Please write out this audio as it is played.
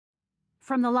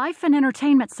From the Life and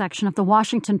Entertainment section of the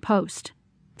Washington Post.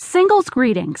 Singles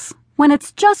Greetings. When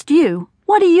it's just you,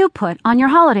 what do you put on your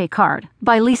holiday card?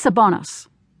 By Lisa Bonos.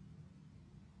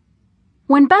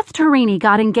 When Beth Tarini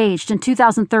got engaged in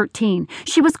 2013,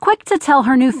 she was quick to tell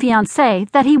her new fiancé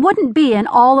that he wouldn't be in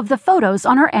all of the photos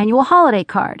on her annual holiday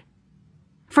card.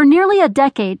 For nearly a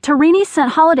decade, Tarini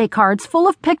sent holiday cards full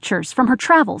of pictures from her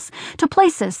travels to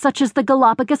places such as the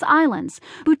Galapagos Islands,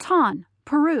 Bhutan,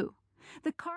 Peru. The card